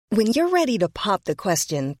When you're ready to pop the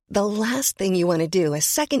question, the last thing you want to do is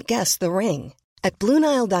second-guess the ring. At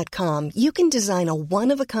BlueNile.com, you can design a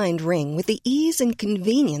one-of-a-kind ring with the ease and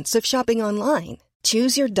convenience of shopping online.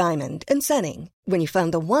 Choose your diamond and setting. When you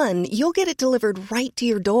find the one, you'll get it delivered right to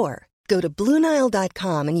your door. Go to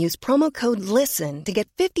BlueNile.com and use promo code LISTEN to get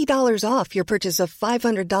 $50 off your purchase of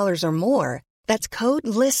 $500 or more. That's code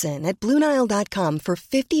LISTEN at BlueNile.com for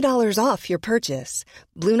 $50 off your purchase.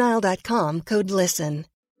 BlueNile.com, code LISTEN.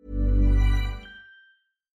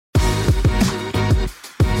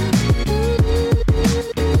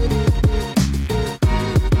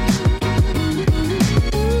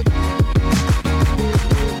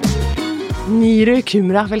 Niru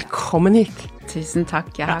Kumra, velkommen hit. Tusen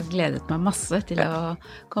takk, jeg har gledet meg masse til å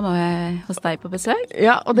komme hos deg på besøk.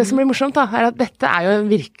 Ja, og det som blir morsomt da, er at dette er jo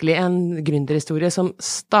virkelig en gründerhistorie som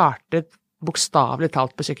startet bokstavelig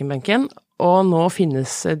talt på kjøkkenbenken, og nå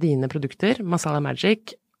finnes dine produkter, Masala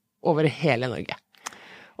Magic, over hele Norge.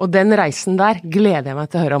 Og den reisen der gleder jeg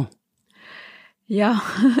meg til å høre om. Ja,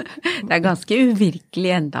 det er ganske uvirkelig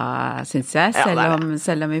enda, synes jeg,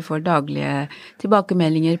 selv om vi får daglige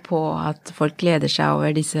tilbakemeldinger på at folk gleder seg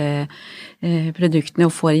over disse produktene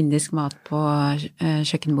og får indisk mat på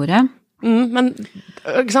kjøkkenbordet. Men,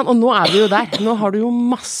 ikke sant, og nå er vi jo der. Nå har du jo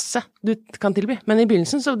masse du kan tilby. Men i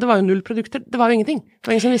begynnelsen så det var jo 0 produkter, det var jo ingenting. Det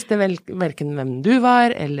var ingen som visste hverken hvem du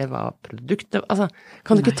var, eller hva produktet, altså,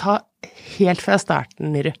 kan du ikke ta helt fra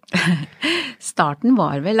starten, Niru? Starten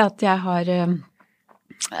var vel at jeg har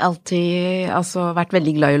alltid vært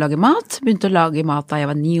veldig glad i å lage mat. Begynte å lage mat da jeg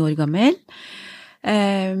var 9 år gammel.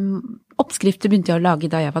 Oppskrifter begynte jeg å lage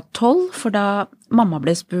da jeg var 12, for da mamma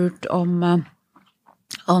ble spurt om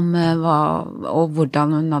hva og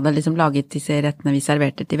hvordan hun hadde liksom laget disse rettene vi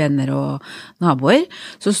serverte til venner og naboer,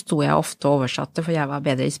 så sto jeg ofte og oversatte, for jeg var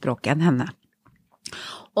bedre i språket enn henne.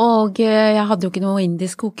 Og jeg hadde jo ikke noe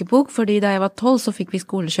indisk kokebok, fordi da jeg var 12 så fikk vi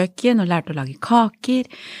skolekjøkken og lærte å lage kaker,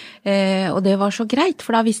 og det var så greit,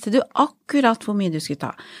 for da visste du akkurat hvor mye du skulle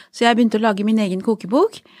ta. Så jeg begynte å lage min egen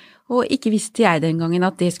kokebok, og ikke visste jeg den gangen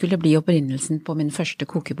at det skulle bli opprinnelsen på min første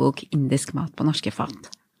kokebok, Indisk mat på norske fat,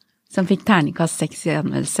 som fikk terningkast 6 i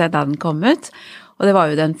anmeldelse da den kom ut, og det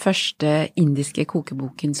var jo den første indiske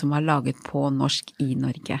kokeboken som var laget på norsk i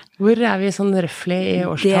Norge. Hvor er vi sånn røffelig i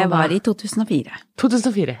årstall da? Det var i 2004.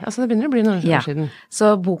 2004, altså det begynner å bli noen år siden.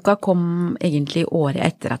 Så boka kom egentlig året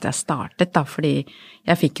etter at jeg startet da, fordi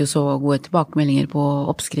jeg fikk jo så gode tilbakemeldinger på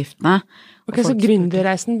oppskriftene. Ok, så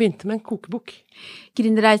gründerreisen begynte med en kokebok?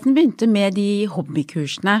 Gründerreisen begynte med de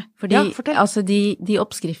hobbykursene, fordi de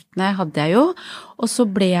oppskriftene hadde jeg jo, og så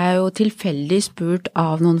ble jeg jo tilfeldig spurt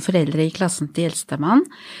av noen foreldre i klassen til eldstemann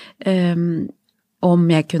om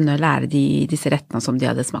jeg kunne lære disse rettene som de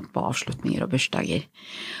hadde smakt på avslutninger og bursdager.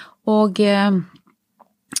 Og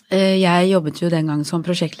jeg jobbet jo den gang som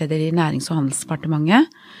prosjektleder i Nærings- og handelsdepartementet,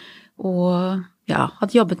 og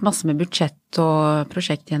hadde jobbet masse med budsjett og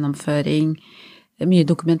prosjektgjennomføring, mye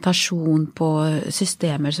dokumentasjon på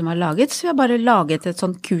systemer som var laget, så jeg bare laget et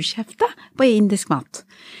sånt kurshefte på indisk mat.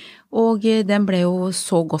 Og den ble jo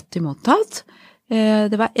så godt imottatt.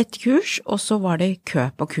 Det var ett kurs, og så var det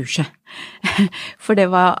kø på kurset. For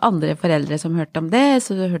det var andre foreldre som hørte om det,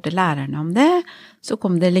 så hørte lærerne om det. Så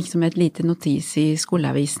kom det liksom et lite notis i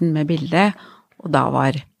skoleavisen med bilde, og da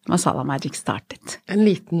var Masala Magic startet. En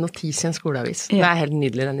liten notis i en skoleavis. Det er helt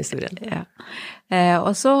nydelig, den historien. Ja.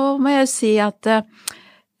 Og så må jeg si at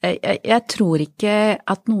jeg tror ikke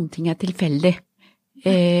at noen ting er tilfeldig.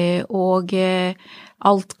 Og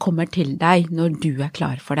alt kommer til deg når du er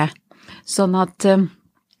klar for det. Sånn at vi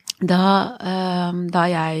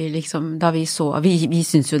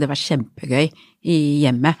syntes jo det var kjempegøy i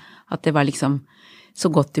hjemmet, at det var liksom så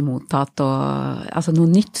godt imottatt, og altså noe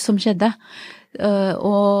nytt som skjedde.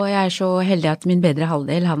 Og jeg er så heldig at min bedre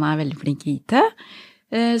halvdel, han er veldig flink i IT,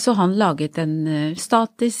 så han laget en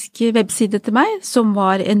statisk webside til meg, som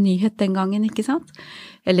var en nyhet den gangen, ikke sant?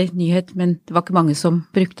 Eller nyhet, men det var ikke mange som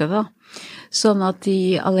brukte det da. Sånn at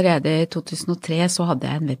allerede i 2003 så hadde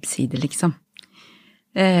jeg en webside liksom.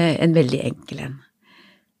 En veldig enkel en.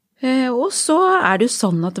 Og så er det jo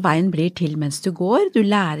sånn at veien blir til mens du går, du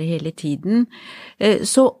lærer hele tiden.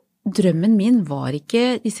 Så drømmen min var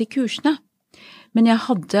ikke disse kursene, men jeg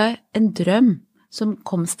hadde en drøm som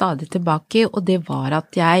kom stadig tilbake, og det var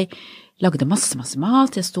at jeg lagde masse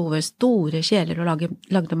mat, jeg sto ved store kjeler og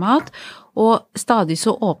lagde mat, og stadig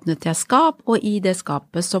så åpnet jeg skap, og i det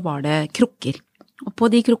skapet så var det krukker. Og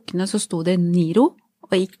på de krukkene så sto det Niro,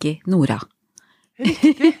 og ikke Nora.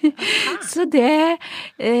 Så det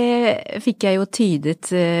fikk jeg jo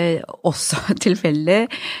tydet også tilfeldig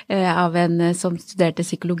av en som studerte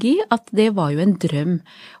psykologi, at det var jo en drøm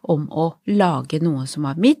om å lage noe som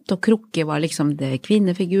var mitt, og Krukke var liksom det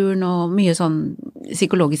kvinnefiguren og mye sånn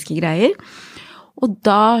psykologiske greier. Og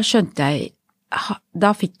da skjønte jeg,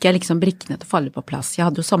 da fikk jeg liksom brikkene til å falle på plass. Jeg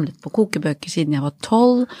hadde jo samlet på kokebøker siden jeg var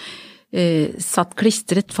 12, satt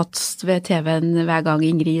klistret fast ved TV-en hver gang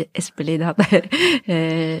Ingrid Espelid hadde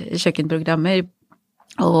kjøkkenprogrammer,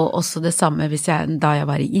 og også det samme da jeg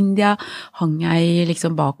var i India, hang jeg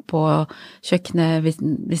liksom bak på kjøkkenet,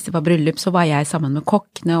 hvis det var bryllup, så var jeg sammen med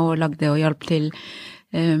kokkene og lagde og hjalp til.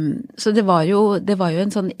 Så det var jo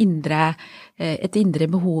en sånn et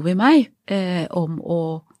indre behov i meg om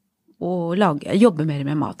å jobbe mer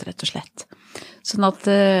med mat, rett og slett. Sånn at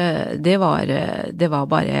det var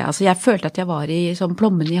bare, altså jeg følte at jeg var jeg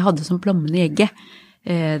hadde som plommen i egget,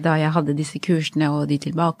 da jeg hadde disse kursene og de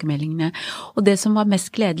tilbakemeldingene. Og det som var mest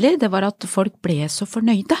gledelig, det var at folk ble så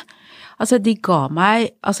fornøyde. Altså de ga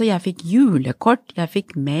meg, altså jeg fikk julekort, jeg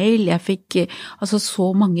fikk mail, jeg fikk altså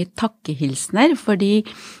så mange takkehilsner, fordi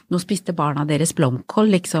nå spiste barna deres blomkål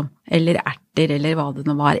liksom, eller erter, eller hva det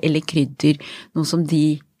nå var, eller krydder, noe som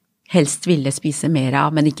de helst ville spise mer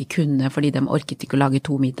av, men ikke kunne, fordi de orket ikke å lage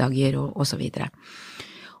 2 middager og så videre.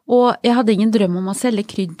 Og jeg hadde ingen drøm om å selge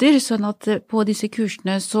krydder, sånn at på disse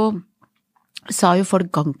kursene så sa jo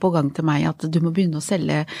folk gang på gang til meg at du må begynne å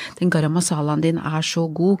selge, den garam masalaen din så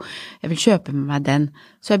god, jeg vil kjøpe med meg den.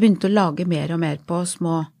 Så jeg begynte å lage mer og mer på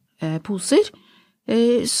små poser,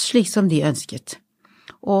 slik som de ønsket.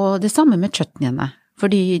 Og det samme med chutneyene,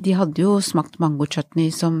 fordi de hadde jo smakt mango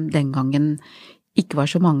chutney som den gangen ikke var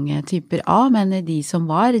så mange typer av, men de som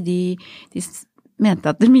var, de mente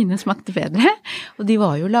at mine smakte bedre, og de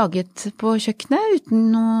var jo laget på kjøkkenet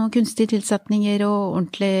uten noen kunstige tilsetninger og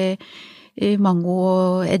ordentlig mango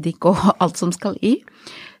og eddik og alt som skal i,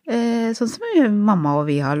 sånn som mamma og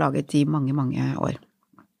vi har laget i mange, mange år.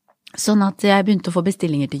 Sånn at jeg begynte å få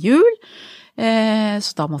bestillinger til jul,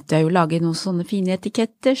 så da måtte jeg jo lage noen sånne fine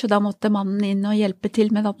etiketter, så da måtte mannen inn og hjelpe til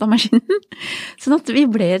med datamaskinen. Sånn at vi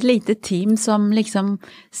ble et lite team som liksom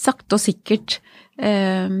sakte og sikkert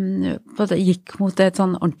gikk mot et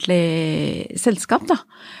sånn ordentlig selskap da.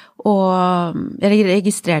 Og jeg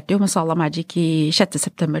registrerte jo Masala Magic i 6.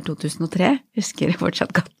 september 2003, husker jeg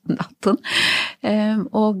fortsatt datoen.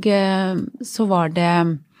 Og så var det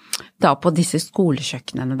da på disse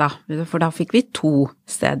skolekjøkkenene da, for da fikk vi 2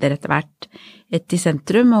 steder etter hvert, et i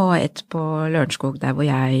sentrum og et på Lørenskog der hvor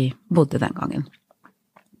jeg bodde den gangen.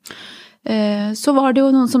 Så var det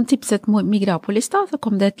jo noen som tipset Migrapolis da, så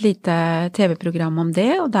kom det et lite TV-program om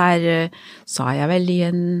det, og der sa jeg vel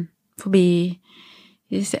en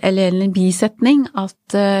bisetning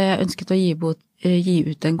at jeg ønsket å gi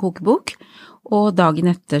ut en kokebok, og dagen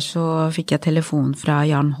etter så fikk jeg telefon fra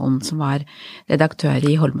Jan Holm som var redaktør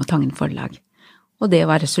i Holm og Tangen forlag. Og det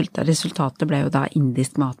var resultatet ble jo da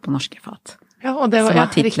indisk mat på norske fat. Ja, og det var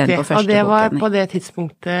riktig, og det var på det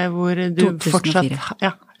tidspunktet hvor du 2004.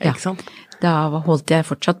 Fortsatt, ikke sant? Da holdt jeg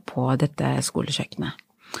fortsatt på dette skolekjøkkenet.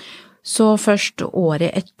 Så først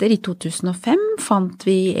året etter, i 2005, fant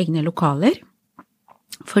vi egne lokaler,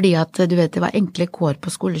 fordi at du vet, det var enkle kår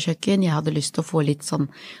på skolekjøkken, jeg hadde lyst til å få litt sånn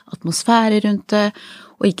atmosfære rundt det,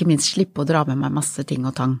 og ikke minst slippe å dra med meg masse ting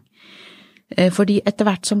og tang. Fordi etter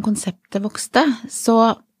hvert som konseptet vokste,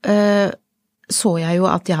 så jeg jo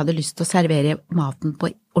at jeg hadde lyst til å servere maten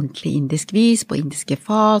på ordentlig indisk vis, på indiske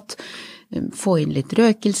fat, få inn litt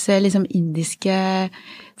røkelse, liksom indiske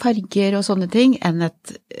farger og sånne ting, enn et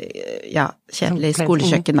kjedelig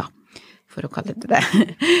skolekjøkken da, for å kalle det det.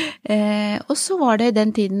 Og så var det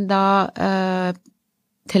den tiden da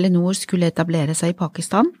Telenor skulle etablere seg i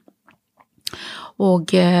Pakistan, og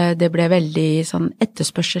det ble veldig sånn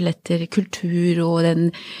etterspørsel etter kultur og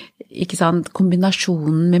den, ikke sant,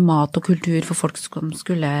 kombinasjonen med mat og kultur for folk som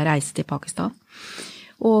skulle reise til Pakistan.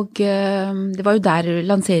 Og det var jo der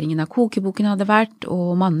lanseringen av kokeboken hadde vært,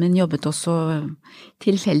 og mannen min jobbet også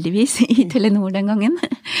tilfeldigvis i Telenor den gangen.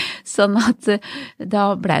 Sånn at da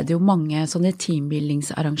ble det jo mange sånne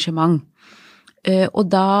teambuildingsarrangement. Og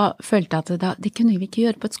da følte jeg at det kunne vi ikke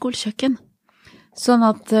gjøre på et skolekjøkken. Sånn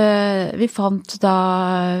at vi fant da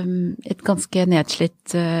et ganske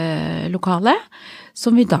nedslitt lokale,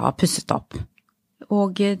 som vi da pusset opp.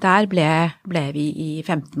 Og der ble vi i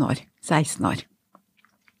 15 år, 16 år.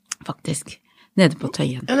 Faktisk, nede på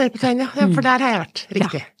Tøyen. Ja, nede på Tøyen, ja, for der har jeg vært,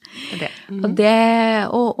 riktig. Ja. Det.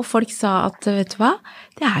 Og folk sa at, vet du hva,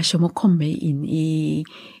 det som å komme inn i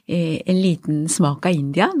en liten smak av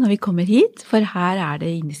India når vi kommer hit, for her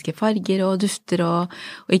det indiske farger og dufter og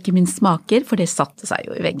ikke minst smaker, for det satte seg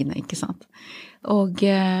jo i veggene, ikke sant? Og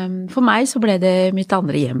for meg så ble det mitt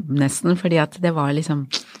andre hjem nesten, fordi at det var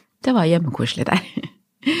hjemmekoselig der.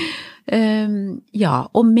 Ja,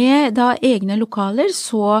 og med da egne lokaler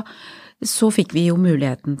så fikk vi jo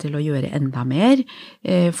muligheten til å gjøre enda mer.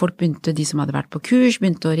 Folk begynte, de som hadde vært på kurs,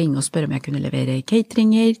 begynte å ringe og spørre om jeg kunne levere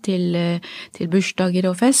cateringer til bursdager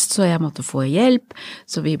og fest, så jeg måtte få hjelp.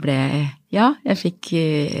 Så jeg fikk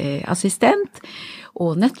assistent,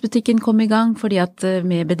 og nettbutikken kom i gang, fordi at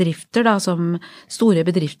med bedrifter da, store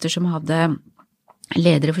bedrifter som hadde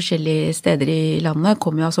ledere forskjellige steder i landet,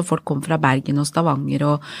 folk kom fra Bergen og Stavanger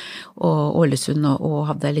og Ålesund og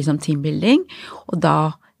hadde liksom teambuilding, og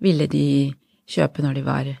da ville de kjøpe når de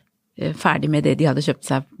var ferdig med det de hadde kjøpt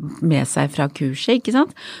med seg fra kurset, ikke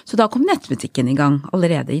sant? Så da kom nettbutikken i gang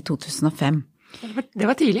allerede i 2005. Det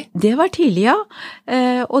var tidlig. Det var tidlig, ja.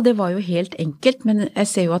 Og det var jo helt enkelt, men jeg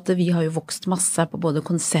ser jo at vi har jo vokst masse på både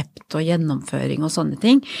konsept og gjennomføring og sånne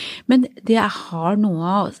ting. Men det har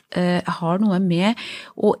noe med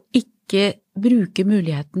å ikke bruke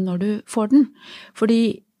muligheten når du får den.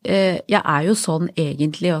 Fordi jeg jo sånn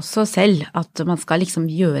egentlig også selv, at man skal liksom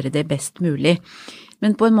gjøre det best mulig.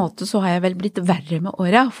 Men på en måte så har jeg vel blitt verre med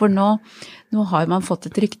året, for nå har man fått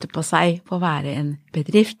et rykte på seg på å være en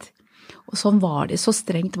bedrift. Og sånn var det, så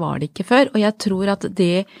strengt var det ikke før, og jeg tror at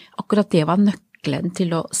akkurat det var nøkkelen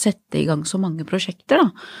til å sette i gang så mange prosjekter da,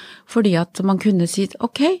 fordi at man kunne si,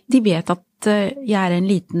 ok, de vet at jeg en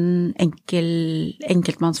liten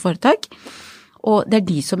enkeltmannsforetak, og det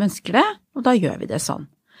de som ønsker det, og da gjør vi det sånn.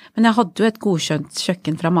 Men jeg hadde jo et godkjent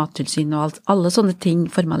kjøkken fra Mattilsynet og alle sånne ting,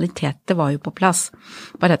 formaliteter var jo på plass,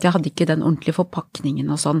 bare at jeg hadde ikke den ordentlige forpakningen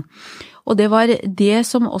og sånn. Og det var det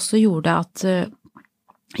som også gjorde at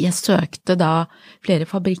jeg søkte da flere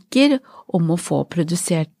fabrikker om å få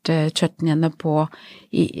produsert chutneyene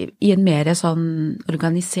i en mer sånn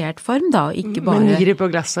organisert form da, og ikke bare... Menyer på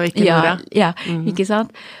glass og ikke noe. Ja, ikke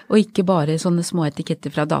sant? Og ikke bare sånne små etiketter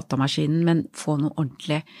fra datamaskinen, men få noe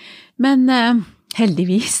ordentlig. Men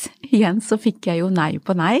heldigvis, igjen så fikk jeg jo nei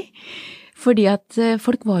på nei, fordi at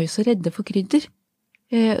folk var jo så redde for krydder.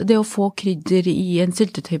 Det å få krydder i en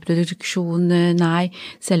syltetøyproduksjon, nei,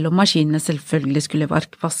 selv om maskinene selvfølgelig skulle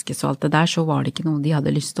vaskes og alt det der, så var det ikke noe de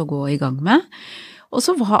hadde lyst til å gå i gang med. Og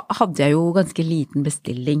så hadde jeg jo ganske liten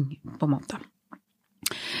bestilling, på en måte.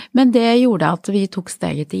 Men det gjorde at vi tok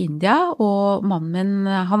steget til India, og mannen min,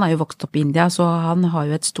 han jo vokst opp i India, så han har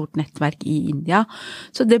jo et stort nettverk i India.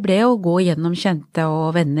 Så det ble å gå gjennom kjente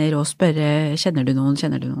og venner og spørre, kjenner du noen,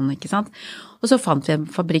 ikke sant? Og så fant vi en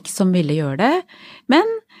fabrikk som ville gjøre det, men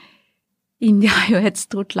India jo et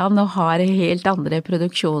stort land og har helt andre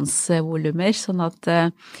produksjonsvolumer, sånn at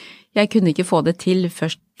jeg kunne ikke få det til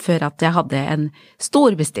først før at jeg hadde en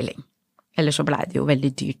stor bestilling. Ellers så ble det jo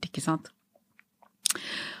veldig dyrt, ikke sant?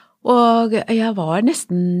 Og jeg var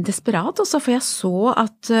nesten desperat også, for jeg så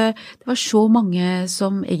at det var så mange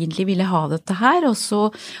som egentlig ville ha dette her, og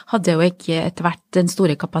så hadde jeg jo ikke etter hvert den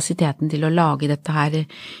store kapasiteten til å lage dette her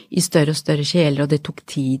i større og større kjeler, og det tok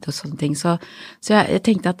tid og sånne ting. Så jeg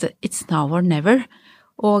tenkte at it's now or never.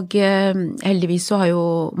 Og heldigvis så har jo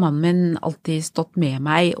mannen min alltid stått med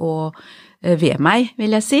meg og ved meg,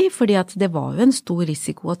 vil jeg si, fordi at det var jo en stor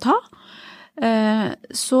risiko å ta.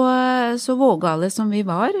 Så vågale som vi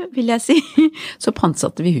var, vil jeg si, så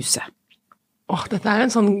pantsatte vi huset. Dette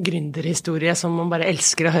en sånn gründerhistorie som man bare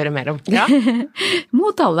elsker å høre mer om. Ja.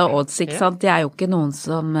 Mot alle odds, ikke sant? Det jo ikke noen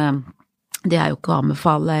som... Det jo ikke å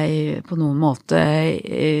anbefale på noen måte,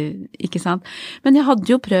 ikke sant? Men jeg hadde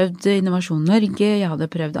jo prøvd Innovasjon Norge, jeg hadde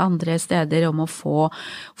prøvd andre steder om å få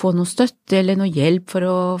noe støtte eller noe hjelp for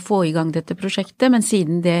å få i gang dette prosjektet, men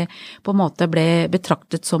siden det på en måte ble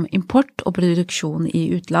betraktet som import og produksjon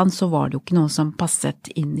i utland, så var det jo ikke noe som passet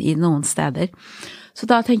inn i noen steder. Så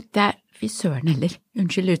da tenkte jeg, fy søren heller,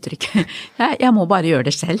 unnskyld uttrykket, jeg må bare gjøre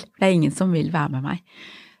det selv, det ingen som vil være med meg,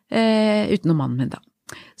 utenom mannen min da.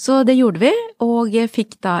 Så det gjorde vi, og jeg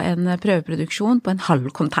fikk da en prøveproduksjon på en halv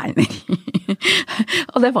container.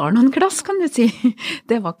 Og det var noen glass, kan du si.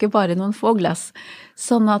 Det var ikke bare noen få glass.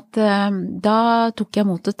 Sånn at da tok jeg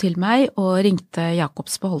motet til meg og ringte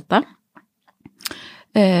Jacobs på Holte.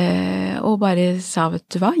 Og bare sa, vet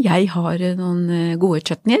du hva, jeg har noen gode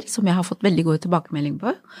chutneyer som jeg har fått veldig gode tilbakemelding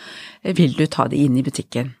på. Vil du ta det inn i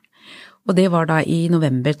butikken? Og det var da i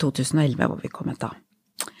november 2011 hvor vi kom et da.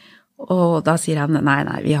 Og da sier han, nei,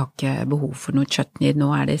 vi har ikke behov for noe chutney, nå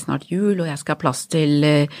det snart jul, og jeg skal ha plass til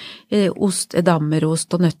ost, dammerost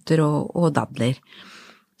og nøtter og dadler.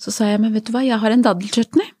 Så sa jeg, men vet du hva, jeg har en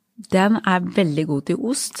daddelchutney. Den veldig god til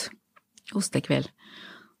ostekveld.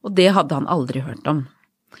 Og det hadde han aldri hørt om.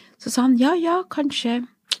 Så sa han, ja, kanskje.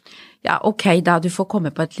 Ja, ok da, du får komme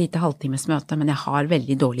på et lite halvtimes møte, men jeg har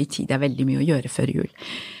veldig dårlig tid, det veldig mye å gjøre før jul.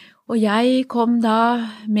 Og jeg kom da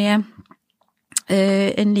med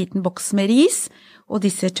en liten boks med ris, og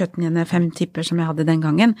disse chutneyene, 5 typer som jeg hadde den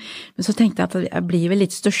gangen. Men så tenkte jeg at jeg blir vel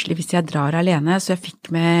litt stusslig hvis jeg drar alene, så jeg fikk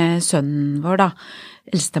med sønnen vår da,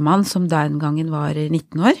 eldstemann, som den gangen var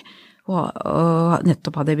 19 år, og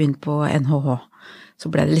nettopp hadde begynt på NHH. Så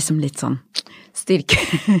ble det liksom litt sånn styrke,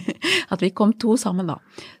 at vi kom 2 sammen da.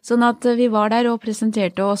 Sånn at vi var der og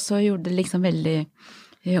presenterte oss og gjorde det liksom veldig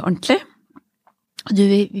ordentlig.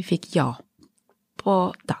 Vi fikk ja på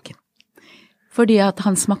dagen. Fordi at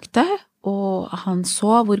han smakte, og han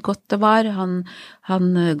så hvor godt det var, han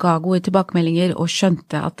ga gode tilbakemeldinger og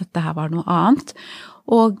skjønte at dette her var noe annet,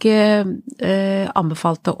 og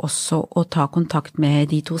anbefalte også å ta kontakt med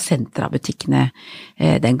de 2 sentrabutikkene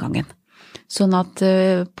den gangen. Sånn at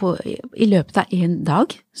i løpet av en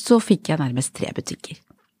dag så fikk jeg nærmest 3 butikker.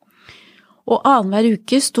 Og annenhver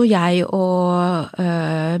uke sto jeg og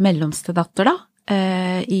mellomste datter da,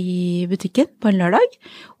 i butikken på en lørdag,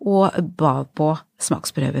 og ba på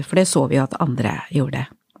smaksprøver, for det så vi at andre gjorde.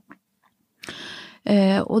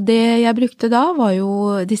 Og det jeg brukte da var jo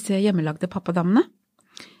disse hjemmelagde pappadammene,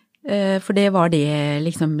 for det var det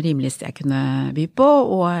liksom rimeligste jeg kunne by på,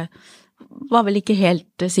 og var vel ikke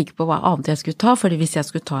helt sikker på hva annet jeg skulle ta, fordi hvis jeg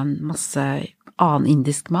skulle ta en masse annen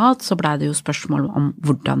indisk mat, så ble det jo spørsmål om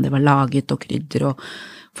hvordan det var laget og krydder, og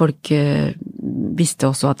folk visste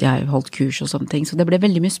også at jeg holdt kurs og sånne ting, så det ble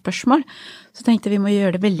veldig mye spørsmål. Så tenkte jeg vi må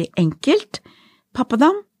gjøre det veldig enkelt.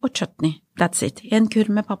 Pappadam og chutney, that's it. En kurv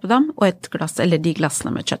med pappadam og et glass, eller de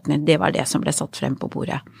glassene med chutney, det var det som ble satt frem på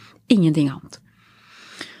bordet. Ingenting annet.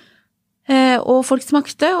 Og folk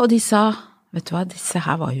smakte, og de sa, vet du hva, disse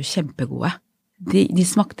her var jo kjempegode. De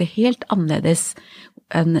smakte helt annerledes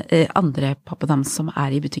enn andre pappadam som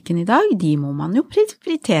i butikken i dag. De må man jo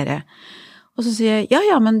fritere. Og så sier jeg,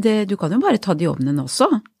 ja, men du kan jo bare ta de i ovnen også.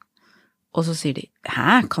 Og så sier de,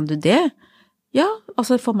 hæ, kan du det? Ja,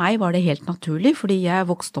 altså for meg var det helt naturlig, fordi jeg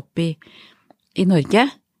vokste opp i Norge.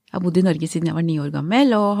 Jeg har bodd i Norge siden jeg var 9 år gammel,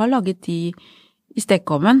 og har laget de i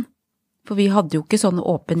stekeovnen. For vi hadde jo ikke sånn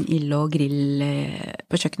åpen ild og grill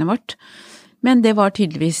på kjøkkenet vårt. Men det var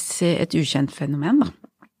tydeligvis et ukjent fenomen da.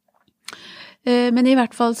 Men i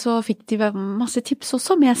hvert fall så fikk de masse tips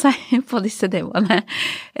også med seg på disse demoene.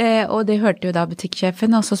 Og det hørte jo da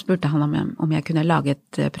butikksjefen, og så spurte han om jeg kunne lage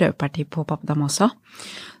et prøveparti på pappadam også.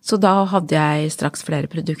 Så da hadde jeg straks flere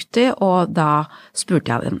produkter, og da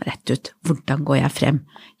spurte jeg dem rett ut, hvordan går jeg frem?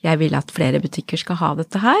 Jeg vil at flere butikker skal ha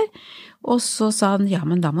dette her. Og så sa han, ja,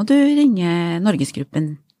 men da må du ringe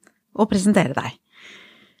Norgesgruppen og presentere deg.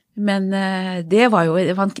 Men det var jo,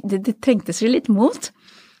 det trengtes jo litt mot.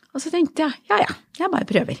 Og så tenkte jeg, ja, jeg bare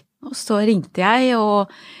prøver. Og så ringte jeg,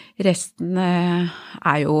 og resten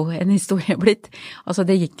jo en historie blitt. Altså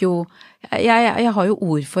det gikk jo, jeg har jo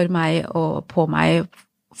ord for meg og på meg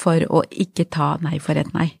for å ikke ta nei for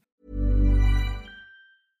et nei.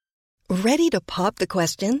 Ready to pop the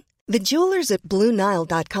question? The jewelers at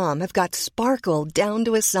BlueNile.com have got sparkle down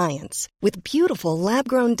to a science with beautiful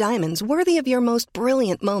lab-grown diamonds worthy of your most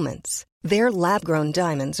brilliant moments. Their lab-grown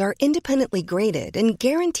diamonds are independently graded and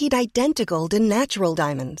guaranteed identical to natural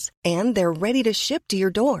diamonds, and they're ready to ship to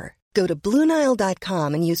your door. Go to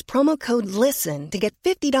BlueNile.com and use promo code LISTEN to get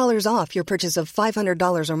 $50 off your purchase of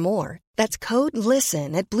 $500 or more. That's code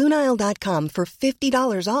LISTEN at BlueNile.com for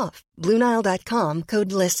 $50 off. BlueNile.com,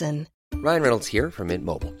 code LISTEN. Ryan Reynolds here from Mint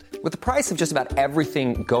Mobile. With the price of just about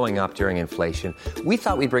everything going up during inflation, we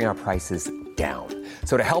thought we'd bring our prices down.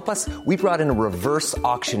 So to help us, we brought in a reverse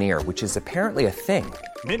auctioneer, which is apparently a thing.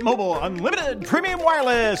 Mint Mobile Unlimited Premium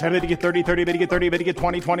Wireless. How to get 30, 30, how to get 30, how to get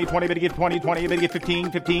 20, 20, 20, how to get 20, 20, how to get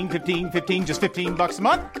 15, 15, 15, 15, just $15 a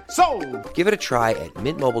month? Sold! Give it a try at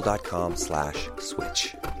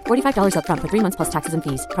mintmobile.com/switch. $45 up front for 3 months plus taxes and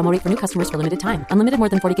fees. Promo rate for new customers for limited time. Unlimited more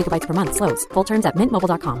than 40 gigabytes per month. Slows full terms at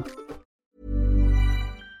mintmobile.com.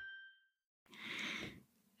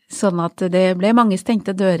 Sånn at det ble mange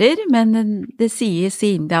stengte dører, men det sier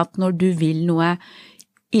siden det at når du vil noe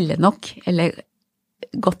ille nok, eller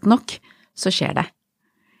godt nok, så skjer det.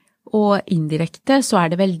 Og indirekte så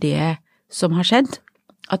det vel det som har skjedd,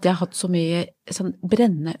 at jeg har hatt så mye sånn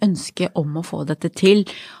brennende ønske om å få dette til,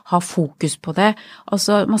 ha fokus på det.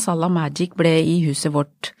 Altså Masala Magic ble i huset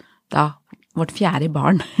vårt da, vårt 4.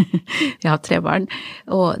 barn. Jeg har 3 barn,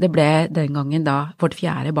 og det ble den gangen da vårt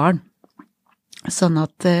 4. barn. Sånn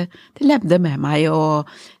at det levde med meg, og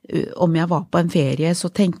om jeg var på en ferie, så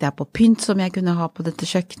tenkte jeg på pynt som jeg kunne ha på dette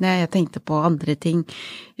kjøkkenet, jeg tenkte på andre ting,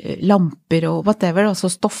 lamper og whatever, altså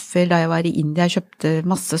stoffer. Da jeg var i India, jeg kjøpte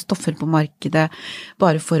masse stoffer på markedet,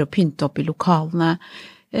 bare for å pynte opp i lokalene,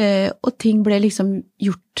 og ting ble liksom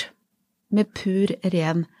gjort med pur,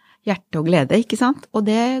 ren hjerte og glede, ikke sant? Og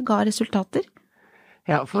det ga resultater.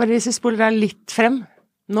 Ja, for hvis vi spoler deg litt frem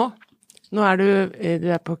nå er du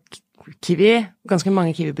på Kiwi, ganske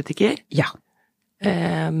mange Kiwi-butikker. Ja.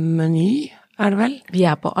 Meny det vel? Vi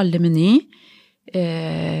på alle Meny.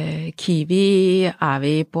 Kiwi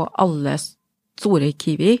vi på alle store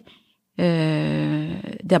Kiwi.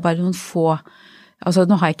 Det bare noen få, altså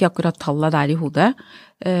nå har jeg ikke akkurat tallet der i hodet,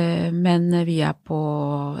 men vi på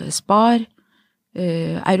Spar,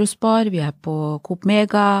 Eurospar, vi på Coop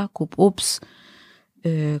Mega, Coop Obs,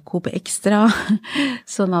 Coop Extra,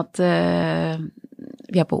 sånn at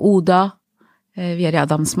vi på Oda, vi i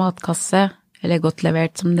Adams matkasse, eller godt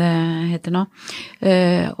levert som det heter nå,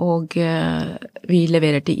 og vi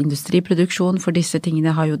leverer til industriproduksjon, for disse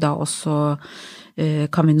tingene har jo da også,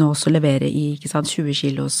 kan vi nå også levere i, ikke sant, 20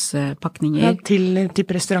 kilos pakninger. Ja, til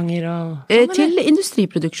type restauranter og sånn, til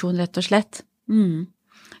industriproduksjon, rett og slett.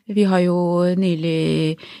 Vi har jo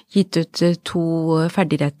nylig gitt ut 2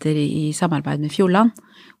 ferdigretter i samarbeid med Fjordland,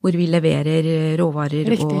 hvor vi leverer råvarer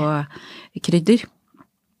og krydder.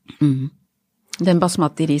 Den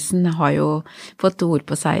basmati-risen har jo fått ord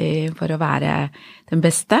på seg for å være den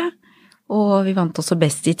beste, og vi vant også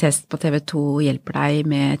best i test på TV2 Hjelper deg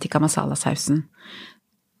med tikka masala-sausen.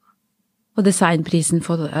 Og designprisen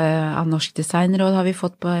av Norsk Designråd har vi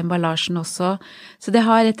fått på emballasjen også, så det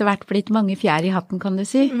har etter hvert blitt mange fjær i hatten, kan du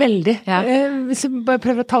si. Veldig. Ja. Hvis vi bare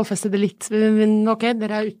prøver å tallfeste det litt, ok,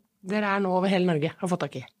 dere nå over hele Norge, har fått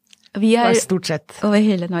tak i. Vi stort sett. Over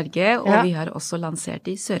hele Norge, og vi har også lansert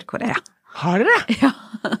i Sør-Korea. Har dere? Ja.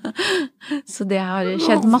 Så det har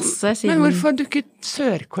skjedd masse siden. Men hvorfor dukket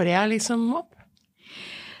Sør-Korea liksom opp?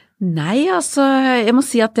 Nei, altså, jeg må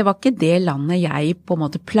si at det var ikke det landet jeg på en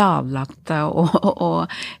måte planlagte å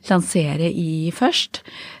lansere i først.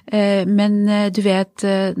 Men du vet,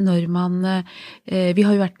 når man, vi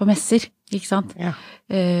har jo vært på messer, ikke sant? Ja.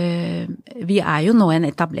 Vi jo nå en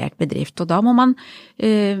etablert bedrift, og da må man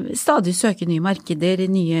stadig søke nye markeder,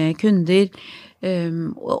 nye kunder,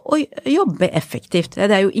 og jobbe effektivt.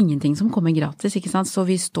 Det jo ingenting som kommer gratis, ikke sant? Så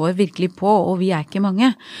vi står virkelig på, og vi ikke mange.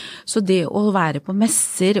 Så det å være på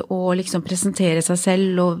messer og liksom presentere seg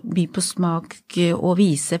selv og by på smak og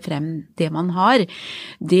vise frem det man har,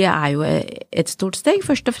 det jo et stort steg.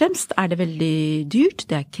 Først og fremst det veldig dyrt,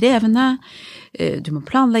 det krevende, du må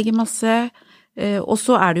planlegge masse, og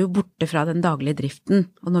så det jo borte fra den daglige driften.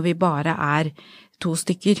 Og når vi bare 2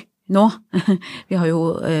 stykker nå, vi har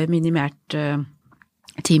jo minimert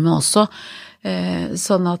teamet også,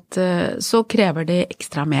 sånn at så krever det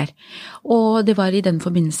ekstra mer. Og det var i den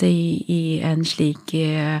forbindelse i en slik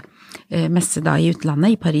messe da i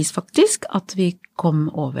utlandet, i Paris faktisk, at vi kom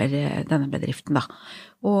over denne bedriften da.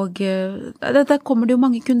 Og der kommer det jo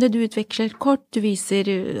mange kunder, du utveksler kort, du viser,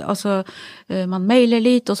 altså man mailer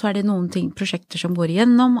litt, og så det noen prosjekter som går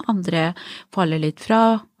igjennom, andre faller litt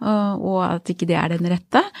fra, og at ikke det den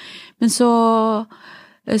rette. Men så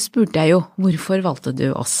spurte jeg jo, hvorfor valgte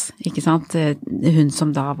du oss, ikke sant? Hun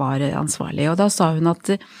som da var ansvarlig, og da sa hun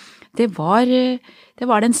at det var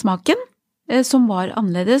den smaken som var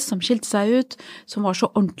annerledes, som skilte seg ut, som var så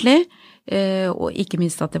ordentlig, og ikke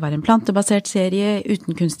minst at det var en plantebasert serie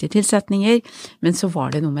uten kunstige tilsetninger, men så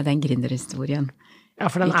var det noe med den gründerhistorien.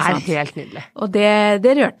 Ja, for den helt nydelig. Og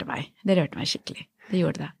det rørte meg skikkelig, det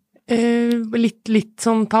gjorde det. Litt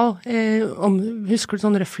sånn tall, husker du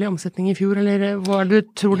sånn røffelig omsetning i fjor, eller hva du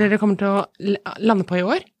tror dere kommer til å lande på i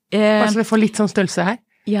år? Bare så vi får litt sånn størrelse her.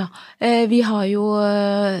 Ja, vi har jo,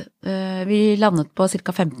 vi landet på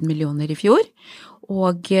cirka 15 millioner i fjor,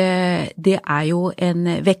 og det jo en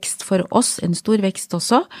vekst for oss, en stor vekst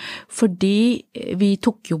også, fordi vi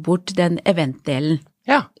tok jo bort den eventdelen.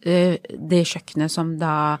 Ja. Det kjøkkenet som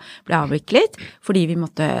da ble avviklet, fordi vi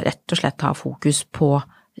måtte rett og slett ha fokus på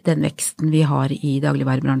den veksten vi har i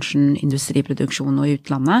dagligvarebransjen, industriproduksjon og i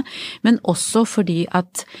utlandet, men også fordi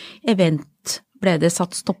at event ble det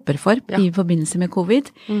satt stopper for i forbindelse med covid.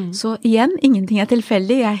 Så igjen, ingenting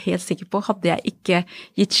tilfeldig. Jeg helt sikker på, hadde jeg ikke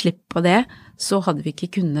gitt slipp på det, så hadde vi ikke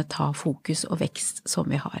kunnet ta fokus og vekst som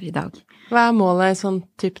vi har i dag. Hva målet sånn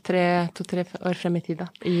typ 2-3 år frem i tid da,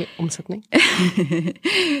 i omsetning?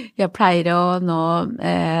 Jeg pleier å nå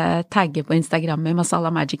tagge på Instagram med Masala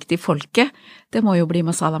Magic til folket. Det må jo bli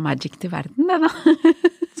Masala Magic til verden, det da.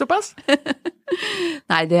 Såpass?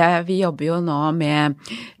 Nei, vi jobber jo nå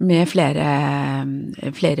med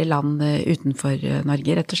flere land utenfor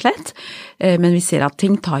Norge, rett og slett. Men vi ser at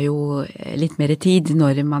ting tar jo litt mer tid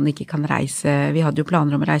når man ikke kan reise. Vi hadde jo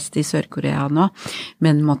planer om å reise til Sør-Korea nå,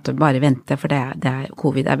 men måtte bare vente, for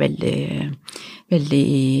covid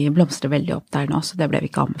blomstrer veldig opp der nå, så det ble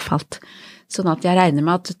vi ikke anbefalt. Sånn at jeg regner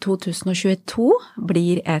med at 2022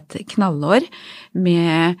 blir et knallår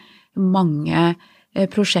med mange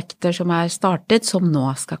prosjekter som startet, som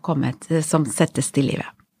nå skal komme, som settes til livet.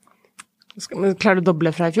 Klarer du å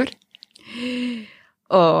doble fra i fjor?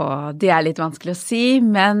 Det litt vanskelig å si,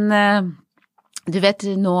 men du vet,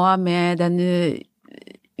 nå med den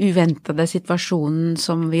uventede situasjonen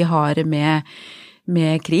som vi har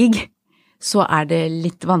med krig, så det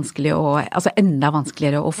litt vanskelig enda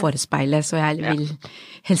vanskeligere å forespeile, så jeg vil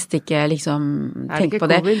helst ikke liksom tenke på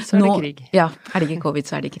det. Er det ikke covid, så det krig. Ja, er det ikke covid,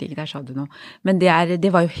 så det krig, der sa du noe. Men det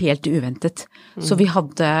var jo helt uventet. Så vi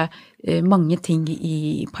hadde mange ting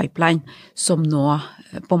i pipeline som nå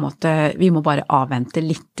på en måte, vi må bare avvente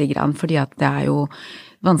litt grann, fordi at det jo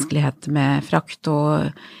vanskeligheter med frakt, og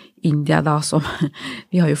India da, som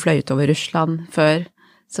vi har jo fløyet over Russland før,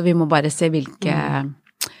 så vi må bare se hvilke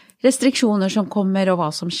restriksjoner som kommer, og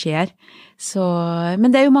hva som skjer.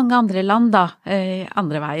 Men det jo mange andre land da,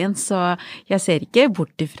 andre veien, så jeg ser ikke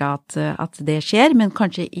bort ifra at det skjer, men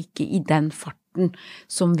kanskje ikke i den farten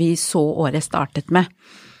som vi så året startet med.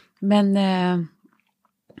 Men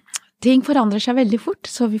ting forandrer seg veldig fort,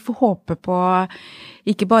 så vi får håpe på,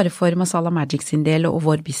 ikke bare for Masala Magic sin del og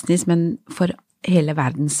vår business, men for hele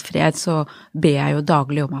verdens fred, så ber jeg jo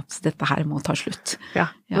daglig om at dette her må ta slutt. Ja,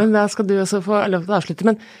 men da skal du også få lov til å avslutte,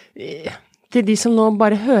 men til de som nå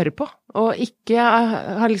bare hører på, og ikke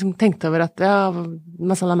har liksom tenkt over at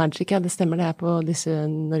Masala Magic, det stemmer det på disse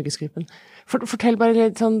Norgesgruppen. Fortell bare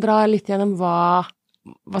litt sånn, dra litt gjennom hva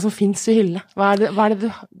som finnes i hyllene. Hva det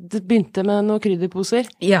du begynte med noen krydderposer?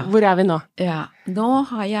 Ja. Hvor vi nå? Ja, nå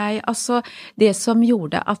har jeg, det som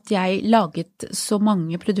gjorde at jeg laget så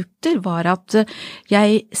mange produkter, var at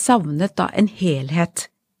jeg savnet da en helhet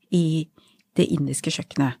i det indiske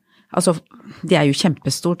kjøkkenet. Det jo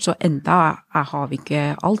kjempestort, så enda har vi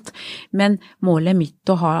ikke alt. Men målet mitt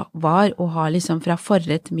var å ha liksom fra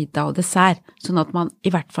forrett, middag og dessert, sånn at man i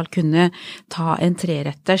hvert fall kunne ta en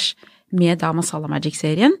 3-retters med da Masala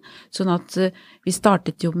Magic-serien, sånn at vi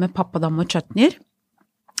startet jo med pappadam og chutneyer,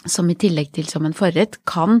 som i tillegg til som en forrett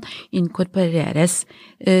kan inkorporeres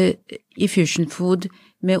i fusion food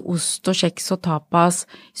med ost og kjeks og tapas,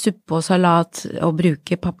 suppe og salat, og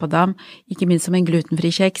bruke pappadam, ikke minst som en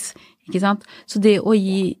glutenfri kjeks, ikke sant? Så det å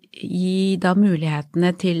gi da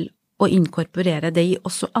mulighetene til å inkorporere det i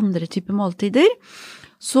også andre typer måltider.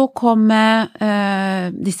 Så kom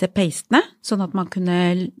disse pastene, sånn at man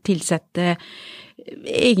kunne tilsette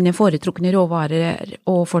egne foretrukne råvarer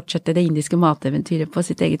og fortsette det indiske mateventyret på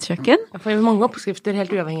sitt eget kjøkken. For i mange oppskrifter,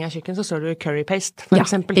 helt uavhengig av kjøkken, så står det curry paste, for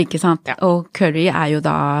eksempel. Ja, ikke sant. Ja. Og curry jo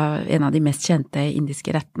da en av de mest kjente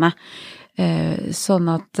indiske rettene. Sånn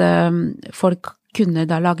at folk kunne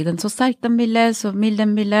da lage den så sterk de ville, så mild de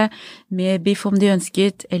ville, med biff om de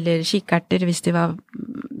ønsket, eller kikerter hvis de var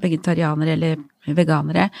vegetarianere eller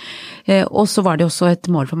veganere. Og så var det også et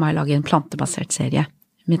mål for meg å lage en plantebasert serie,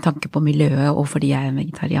 med tanke på miljøet og fordi jeg en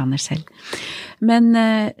vegetarianer selv. Men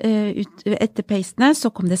etter pastene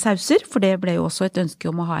så kom det sauser, for det ble jo også et ønske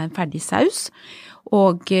om å ha en ferdig saus.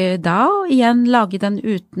 Og da igjen lage den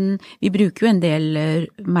uten, vi bruker jo en del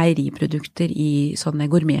meieriprodukter i sånne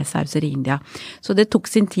gourmetsauser i India, så det tok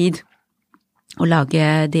sin tid å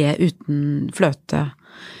lage det uten fløte.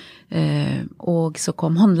 Og så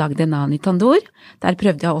kom håndlagde naan i tandoor. Der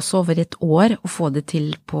prøvde jeg også over et år å få det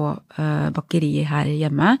til på bakeriet her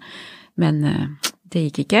hjemme, men det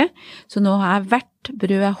gikk ikke. Så nå har hvert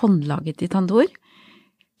brød håndlaget i tandoor,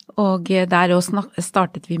 og der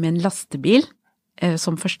startet vi med en lastebil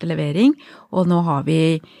som første levering, og nå har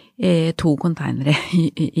vi 2 containere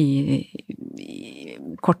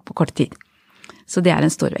på kort tid. Så det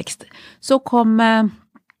en stor vekst. Så kom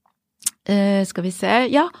skal vi se,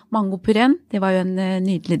 ja, mangopurén, det var jo en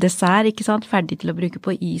nydelig dessert, ikke sant, ferdig til å bruke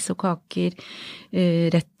på is og kaker,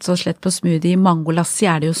 rett og slett på smoothie. Mangolassi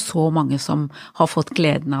det jo så mange som har fått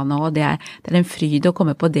gleden av nå, og det en fryd å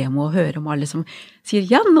komme på demo og høre om alle som sier,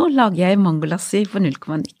 ja, nå lager jeg mangolassi for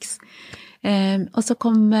 0,niks. Og så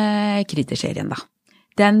kom krydderserien da.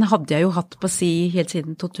 Den hadde jeg jo hatt på si helt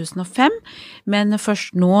siden 2005, men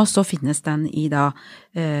først nå så finnes den i da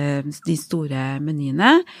de store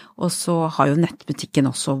menyene, og så har jo nettbutikken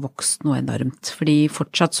også vokst noe enormt, fordi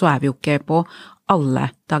fortsatt så vi jo ikke på alle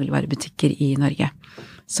dagligvarebutikker i Norge.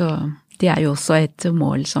 Så det jo også et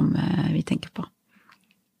mål som vi tenker på.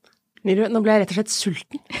 Niru, nå ble jeg rett og slett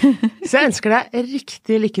sulten. Så jeg ønsker deg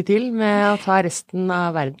riktig lykke til med å ta resten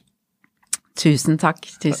av verden. Tusen takk.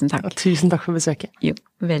 Og tusen takk for besøket. Jo,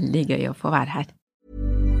 veldig gøy å få være her.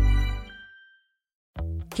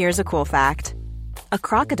 Here's a cool fact. A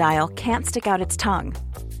crocodile can't stick out its tongue.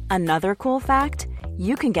 Another cool fact,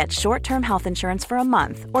 you can get short-term health insurance for a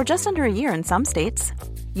month or just under a year in some states.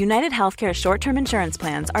 United Healthcare short-term insurance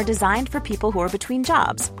plans are designed for people who are between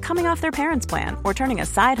jobs, coming off their parents' plan, or turning a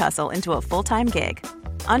side hustle into a full-time gig.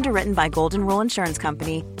 Underwritten by Golden Rule Insurance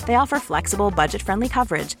Company, they offer flexible, budget-friendly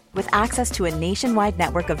coverage with access to a nationwide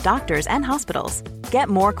network of doctors and hospitals. Get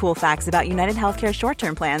more cool facts about United Healthcare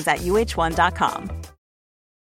short-term plans at uh1.com.